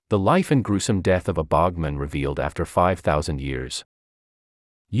The life and gruesome death of a bogman revealed after 5,000 years.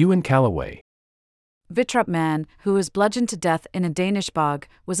 Ewan Callaway. Vitrup Man, who was bludgeoned to death in a Danish bog,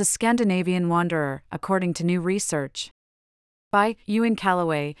 was a Scandinavian wanderer, according to new research. By Ewan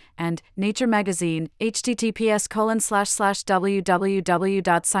Callaway and Nature magazine,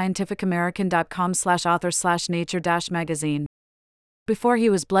 https://www.scientificamerican.com/author/nature-magazine. Before he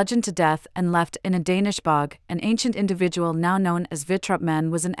was bludgeoned to death and left in a Danish bog, an ancient individual now known as Vitrup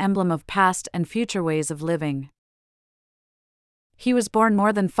Man was an emblem of past and future ways of living. He was born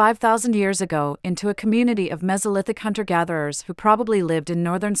more than 5,000 years ago into a community of Mesolithic hunter-gatherers who probably lived in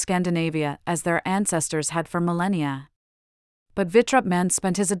northern Scandinavia as their ancestors had for millennia. But Vitrup Man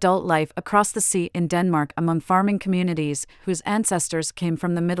spent his adult life across the sea in Denmark among farming communities whose ancestors came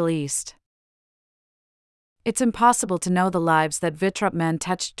from the Middle East. It's impossible to know the lives that Vitrup Man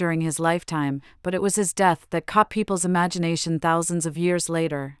touched during his lifetime, but it was his death that caught people's imagination thousands of years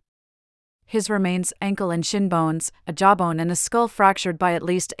later. His remains, ankle and shin bones, a jawbone and a skull fractured by at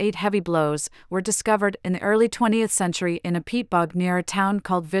least 8 heavy blows, were discovered in the early 20th century in a peat bog near a town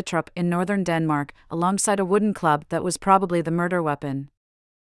called Vitrup in northern Denmark, alongside a wooden club that was probably the murder weapon.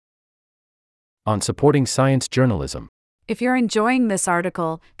 On supporting science journalism. If you're enjoying this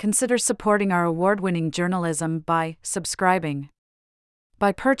article, consider supporting our award-winning journalism by subscribing.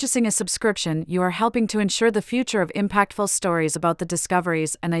 By purchasing a subscription, you are helping to ensure the future of impactful stories about the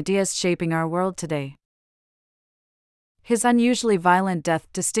discoveries and ideas shaping our world today. His unusually violent death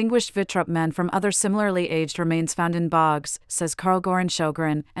distinguished Vitrup Man from other similarly aged remains found in bogs, says Carl-Göran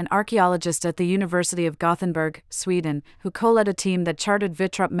Sjögren, an archaeologist at the University of Gothenburg, Sweden, who co-led a team that charted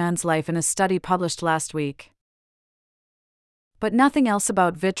Vitrup Man's life in a study published last week. But nothing else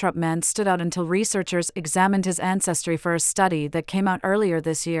about Vitrup Man stood out until researchers examined his ancestry for a study that came out earlier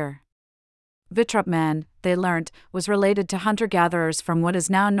this year. Vitrup Man, they learnt, was related to hunter-gatherers from what is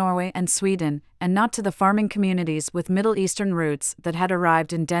now Norway and Sweden, and not to the farming communities with Middle Eastern roots that had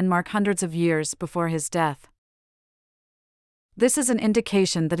arrived in Denmark hundreds of years before his death. This is an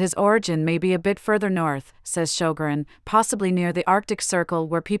indication that his origin may be a bit further north, says Sjögren, possibly near the Arctic Circle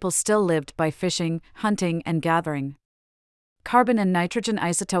where people still lived by fishing, hunting and gathering. Carbon and nitrogen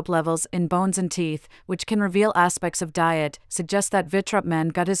isotope levels in bones and teeth, which can reveal aspects of diet, suggest that Vitrup Man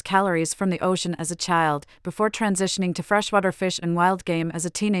got his calories from the ocean as a child, before transitioning to freshwater fish and wild game as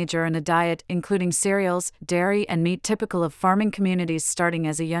a teenager and a diet including cereals, dairy and meat typical of farming communities starting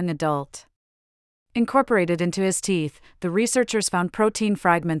as a young adult. Incorporated into his teeth, the researchers found protein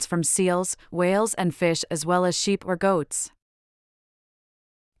fragments from seals, whales and fish as well as sheep or goats.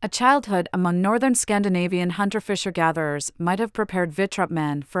 A childhood among northern Scandinavian hunter-fisher-gatherers might have prepared Vitrup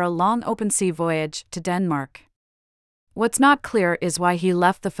Man for a long open-sea voyage to Denmark. What's not clear is why he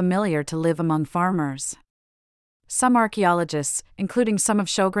left the familiar to live among farmers. Some archaeologists, including some of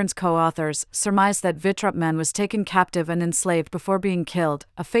Sjögren's co-authors, surmise that Vitrup Man was taken captive and enslaved before being killed,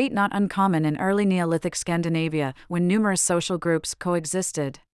 a fate not uncommon in early Neolithic Scandinavia, when numerous social groups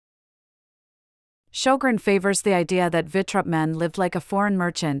coexisted. Sjögren favors the idea that Vitrup Man lived like a foreign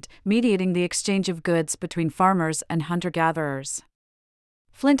merchant, mediating the exchange of goods between farmers and hunter-gatherers.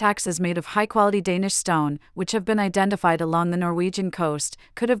 Flint axes made of high-quality Danish stone, which have been identified along the Norwegian coast,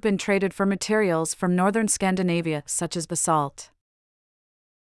 could have been traded for materials from northern Scandinavia, such as basalt.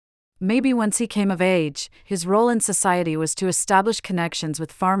 Maybe once he came of age, his role in society was to establish connections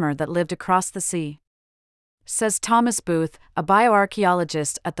with farmers that lived across the sea. Says Thomas Booth, a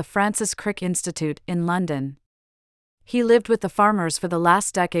bioarchaeologist at the Francis Crick Institute in London. He lived with the farmers for the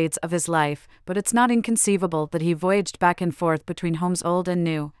last decades of his life, but it's not inconceivable that he voyaged back and forth between homes old and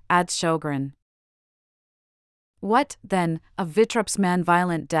new, adds Sjögren. What, then, of Vitrup Man's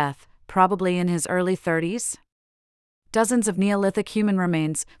violent death, probably in his early 30s? Dozens of Neolithic human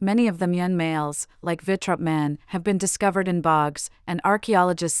remains, many of them young males, like Vitrup Man, have been discovered in bogs, and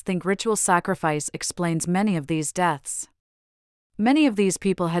archaeologists think ritual sacrifice explains many of these deaths. Many of these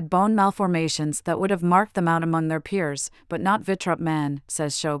people had bone malformations that would have marked them out among their peers, but not Vitrup Man,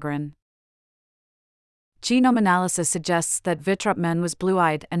 says Sjögren. Genome analysis suggests that Vitrup Man was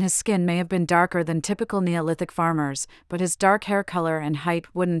blue-eyed and his skin may have been darker than typical Neolithic farmers, but his dark hair color and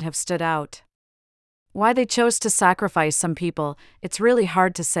height wouldn't have stood out. Why they chose to sacrifice some people, it's really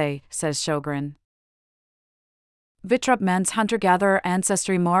hard to say, says Sjögren. Vitrup Man's hunter-gatherer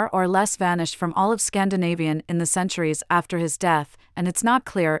ancestry more or less vanished from all of Scandinavian in the centuries after his death, and it's not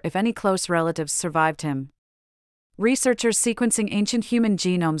clear if any close relatives survived him. Researchers sequencing ancient human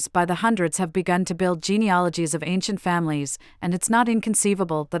genomes by the hundreds have begun to build genealogies of ancient families, and it's not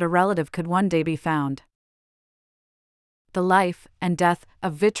inconceivable that a relative could one day be found. The life and death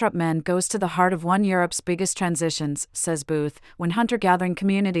of Vitrup men goes to the heart of one of Europe's biggest transitions, says Booth, when hunter-gathering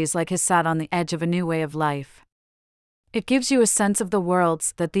communities like his sat on the edge of a new way of life. It gives you a sense of the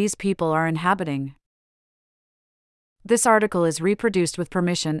worlds that these people are inhabiting. This article is reproduced with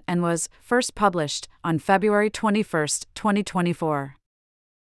permission and was first published on February 21, 2024.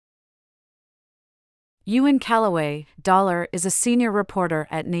 Ewan Callaway, Dollar, is a senior reporter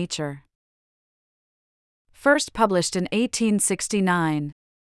at Nature. First published in 1869.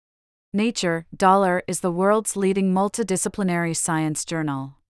 Nature, Dollar, is the world's leading multidisciplinary science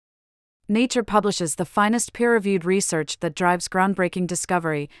journal. Nature publishes the finest peer-reviewed research that drives groundbreaking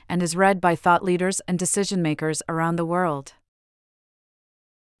discovery and is read by thought leaders and decision-makers around the world.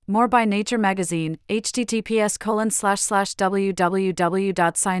 More by Nature magazine,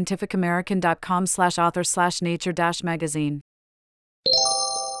 https://www.scientificamerican.com/author/nature-magazine.